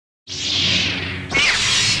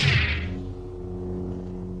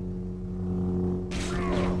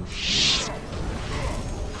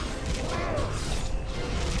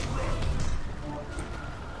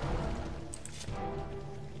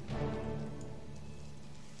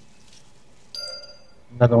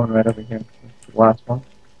Another one right over here. The last one.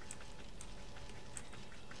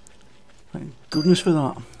 Thank goodness for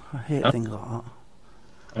that. I hate things like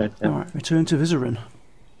that. Alright, return to Viscerin.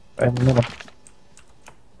 Right in the middle.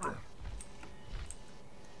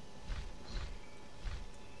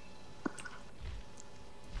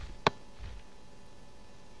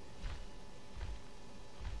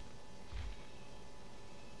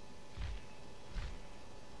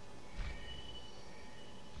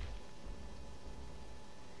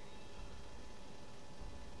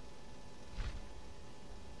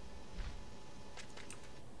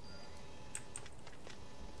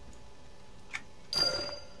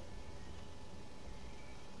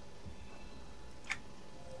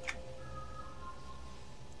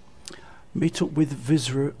 Meet up with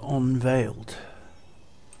Viscera Unveiled.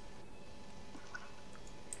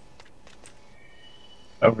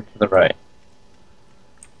 Over to the right.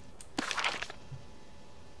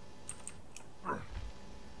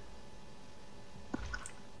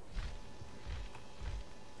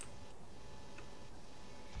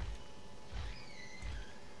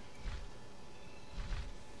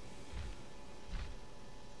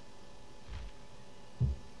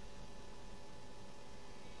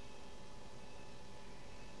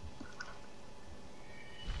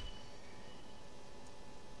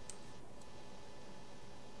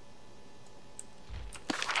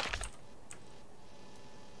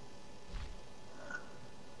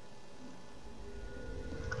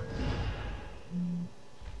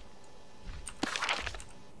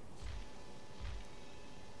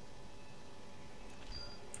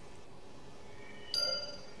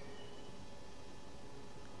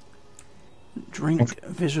 Drink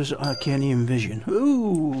Viscera's Arcanium Vision.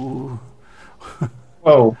 Ooh!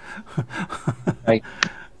 Whoa! Right.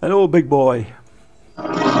 Hello, big boy.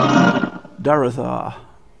 Darathar.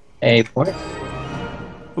 Hey, boy.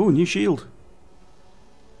 Ooh, new shield.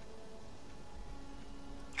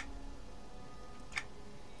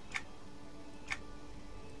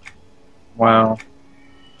 Wow.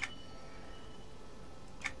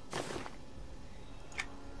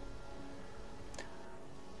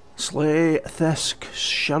 Slay Thesk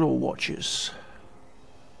Shadow Watchers.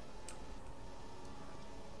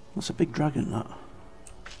 That's a big dragon, that.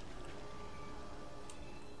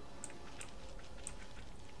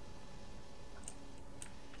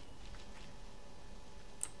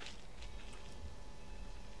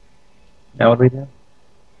 Now what do we do?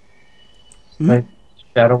 Like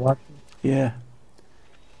Shadow Watching? Yeah.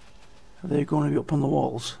 Are they going to be up on the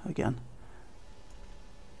walls again?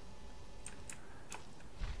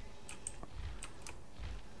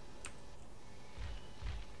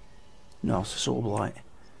 No, it's a soul blight.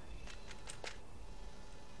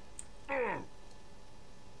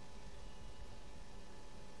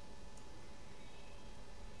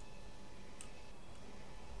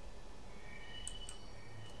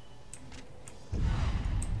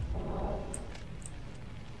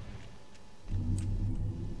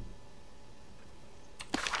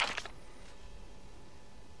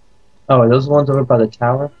 Oh, are those the ones over by the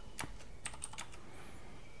tower?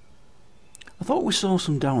 I thought we saw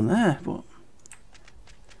some down there, but...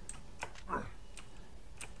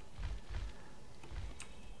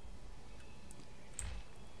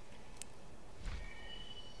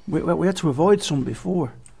 We had to avoid some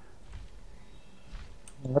before.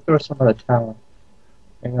 I thought there was some on the tower.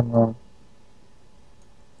 I think I'm wrong.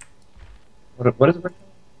 What is it?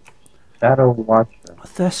 Shadow Watcher.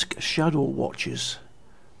 Thesk Shadow Watchers.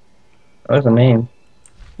 Oh, there's a name.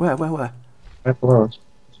 Where? Right below us.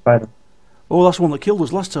 Spider. Oh, that's one that killed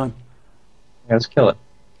us last time. Yeah, let's kill it.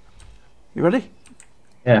 You ready?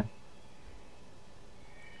 Yeah.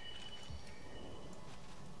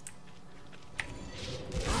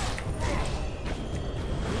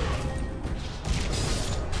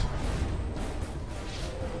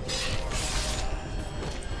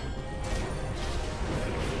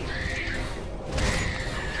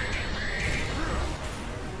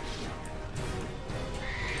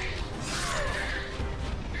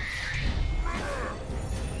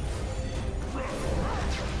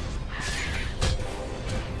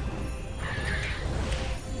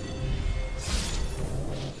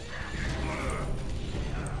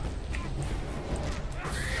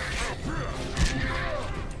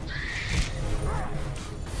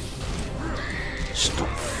 Stop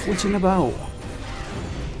flitting about.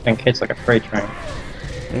 I think it's like a freight train.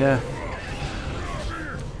 Yeah.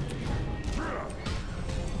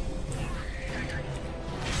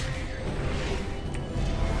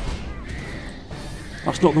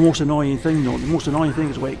 That's not the most annoying thing though. The most annoying thing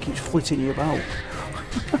is the way it keeps flitting you about.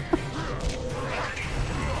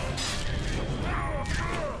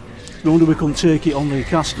 No wonder we couldn't take it on the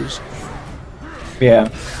casters. Yeah.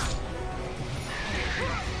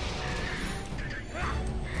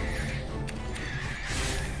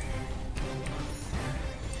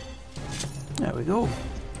 There we go.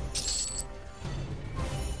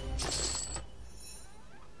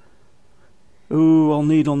 Ooh, I'll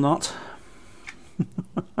need on that.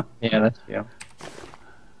 Yeah, that's yeah.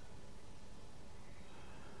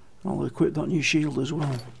 I'll equip that new shield as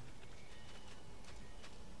well.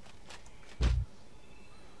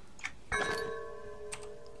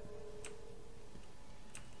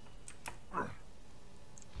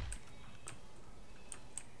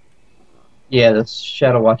 Yeah, the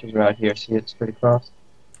Shadow Watchers are out here. See it straight across?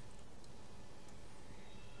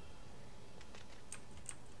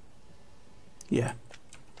 Yeah.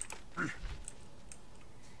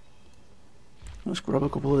 Let's grab a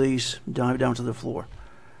couple of these, dive down to the floor.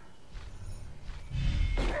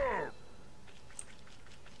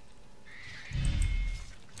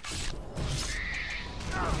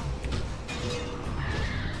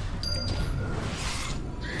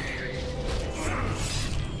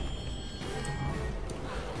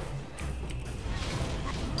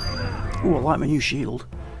 Oh, I like my new shield.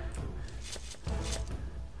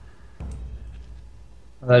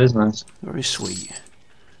 Oh, that is nice. Very sweet.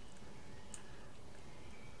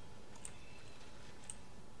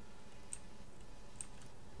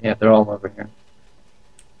 Yeah, they're all over here.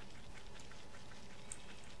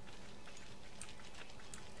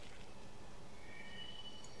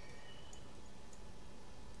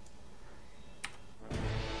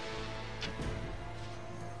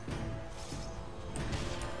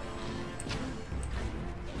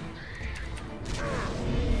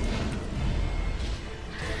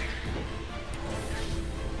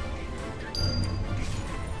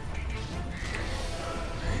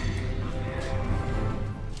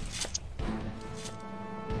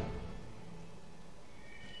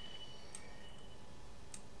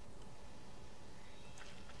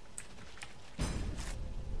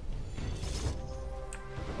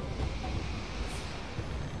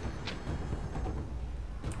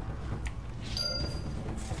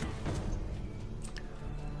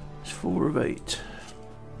 It's 4 of 8.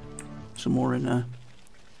 Some more in there.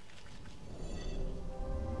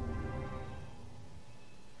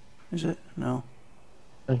 Is it? No.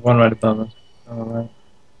 There's one right above us. Oh, right.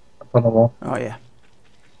 Up on the wall. Oh yeah.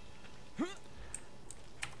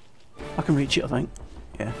 I can reach it, I think.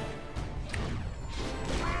 Yeah.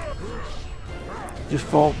 Just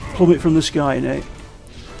plummet from the sky, Nate.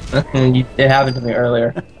 It happened to me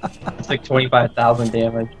earlier. It's like 25,000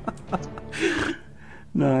 damage.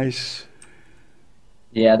 Nice.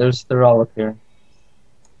 Yeah, they're all up here.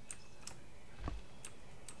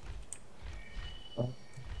 Oh,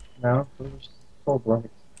 no, there's full blights.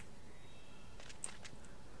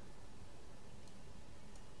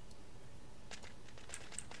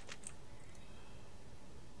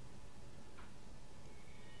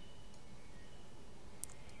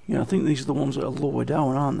 Yeah, I think these are the ones that are lower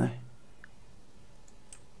down, aren't they?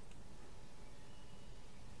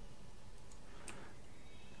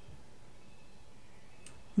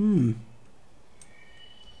 Hmm.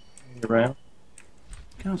 Around?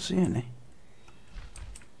 Can't see any.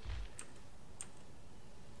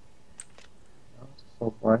 No, it's a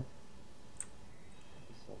full blight.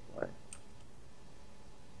 It's a full blight.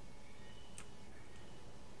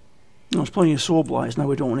 No, there's plenty of sword blights, now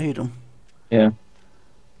we don't need them. Yeah.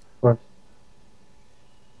 Of course.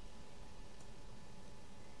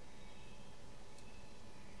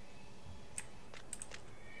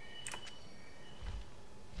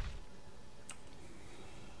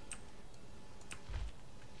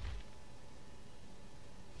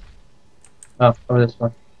 Oh, over this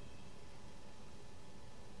one.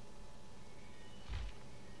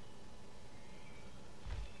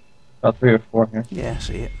 About 3 or 4 here. Yeah,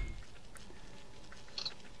 see it.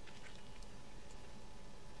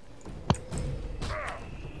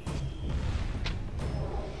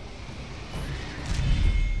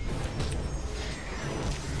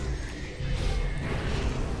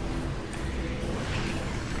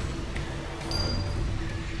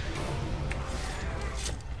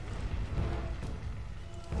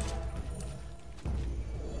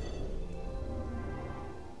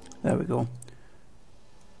 There we go.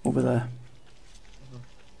 Over there.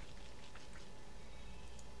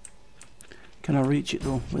 Can I reach it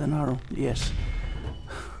though with an arrow? Yes.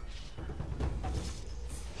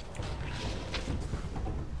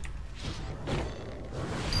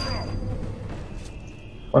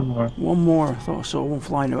 One more. One more. I thought I saw one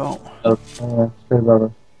flying about. Oh, straight above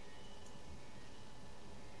us.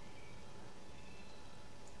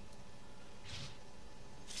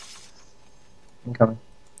 I'm coming.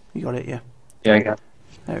 You got it, yeah. Yeah, I got it.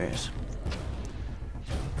 There it is.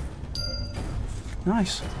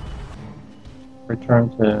 Nice. Return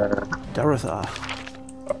to... Darathar.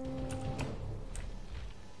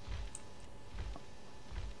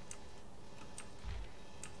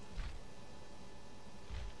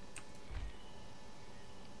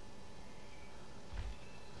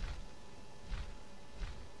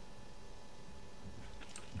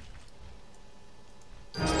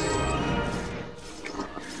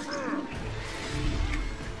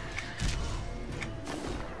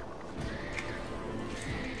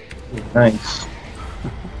 Nice.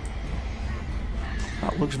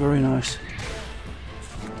 That looks very nice.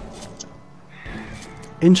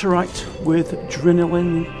 Interact with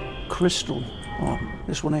Adrenaline Crystal. Oh,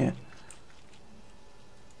 this one here.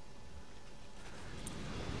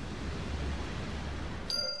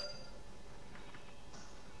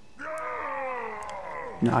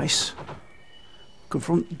 Nice.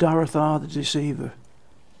 Confront Darathar the Deceiver.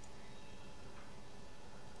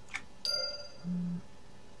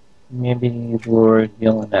 Maybe Lord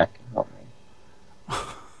Yelenak can help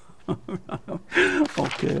me.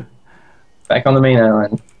 Okay. Back on the main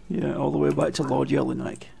island. Yeah, all the way back to Lord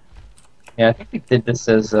Yelenak. Yeah, I think we did this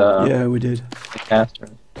as yeah, we did. the caster.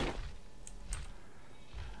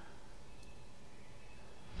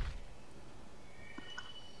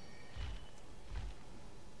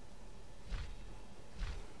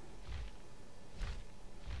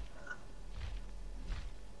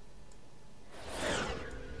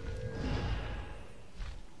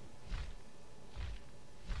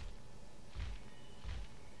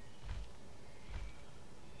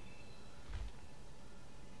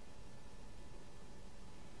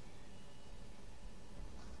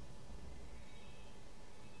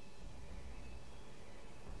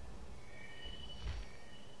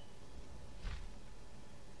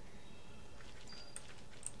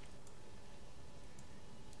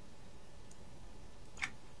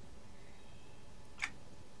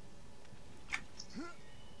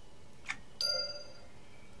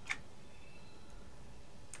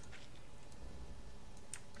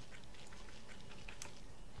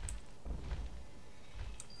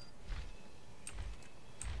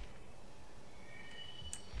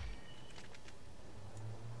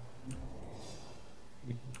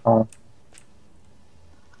 Oh.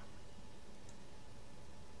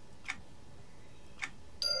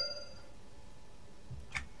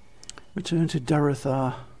 Return to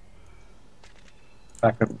Darathar.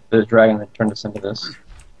 Back up the dragon that turned us into this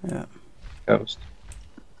Yeah. ghost.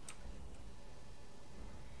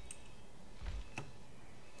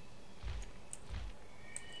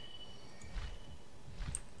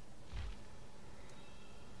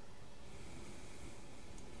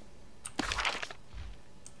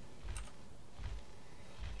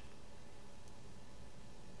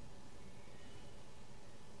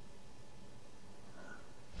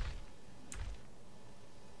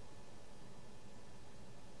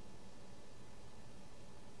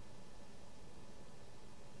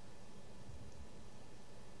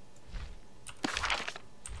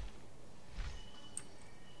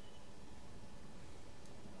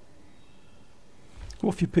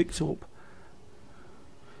 What have you picked up?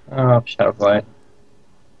 Oh, Shadow Blight.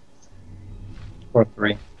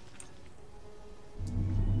 4-3.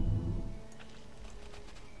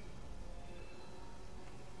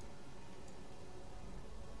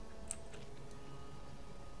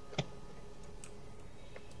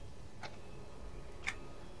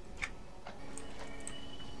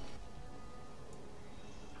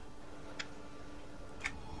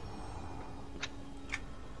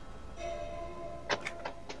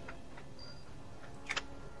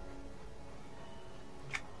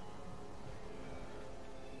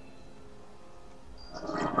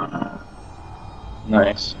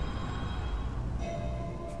 Nice.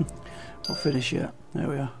 We'll finish yet. There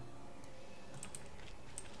we are.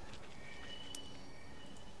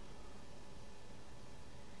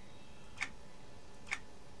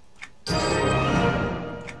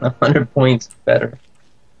 $100 points better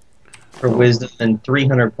for wisdom and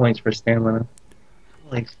 300 points for stamina.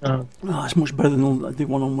 Holy cow. Oh, it's much better than the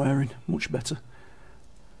one I'm wearing. Much better.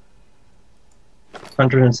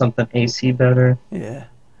 100 and something AC better. Yeah.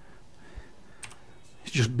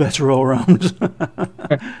 It's just better all round.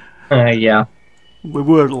 Yeah. We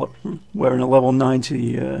were wearing a level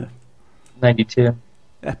 90 92.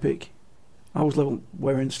 epic. I was still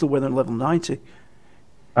wearing a level 90.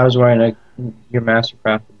 I was wearing your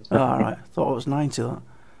Mastercraft. Alright, I thought it was 90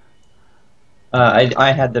 that.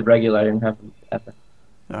 I had the regular, I didn't have the epic.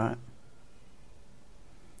 Alright.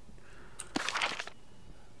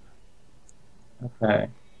 Okay.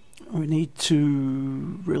 We need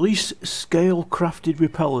to release scale-crafted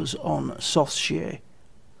repellers on Sothshay.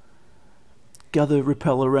 Gather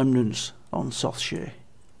repeller remnants on Sothshay.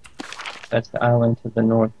 That's the island to the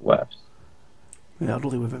northwest. Yeah, I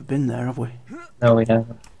don't think we've ever been there, have we? No, we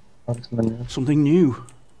haven't. Something new.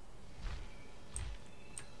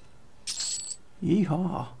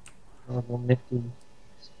 Yeehaw. Little nifty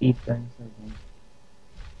speed things.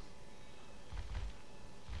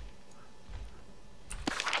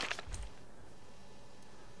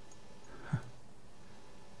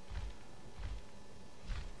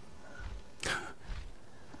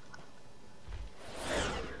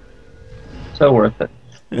 So worth it.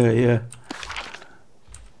 Yeah.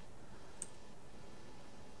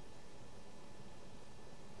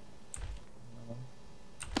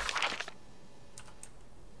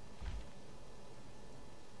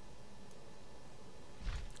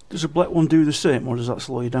 Does the black one do the same, or does that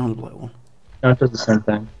slow you down, the black one? No, it does the same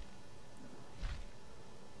thing.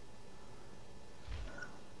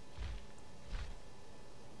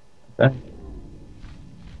 Okay.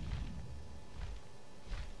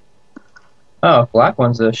 Oh, black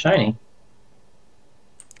one's a shiny.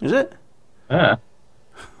 Is it? Yeah.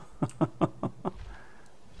 Got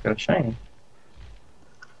a shiny.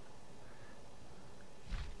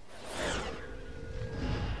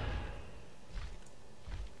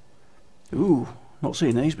 Ooh, not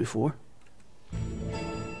seen these before.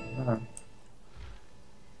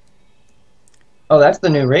 Oh, that's the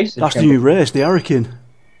new race. That's the new race, the Hurricane.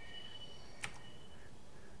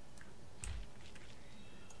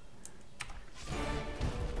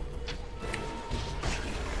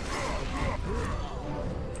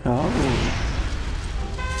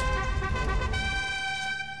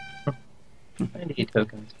 I need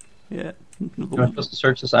tokens. Yeah. Am I supposed to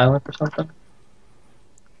search this island for something?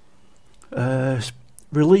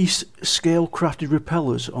 Release scale-crafted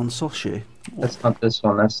repellers on Sothshay. That's not this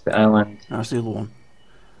one, that's the island. That's the other one.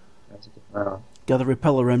 That's a different island. Gather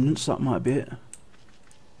repeller remnants, that might be it.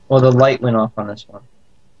 Well, the light went off on this one.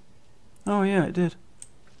 Oh yeah, it did.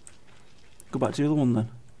 Go back to the other one then.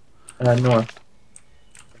 North.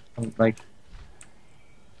 Like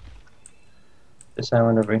this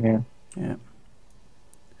island over here. Yeah.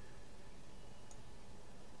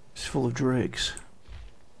 It's full of drakes.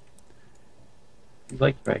 You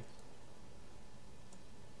like drakes?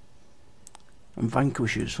 And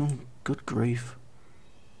vanquishers. Oh, good grief.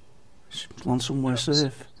 Just land somewhere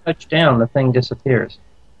safe. Touch down, the thing disappears.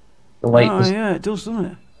 The light. Oh yeah, it does, doesn't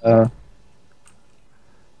it?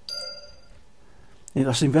 Yeah,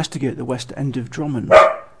 let's investigate the west end of Drummond.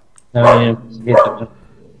 No, you investigate the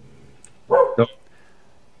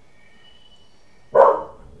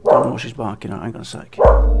Don't know what she's barking at. Hang on a sec.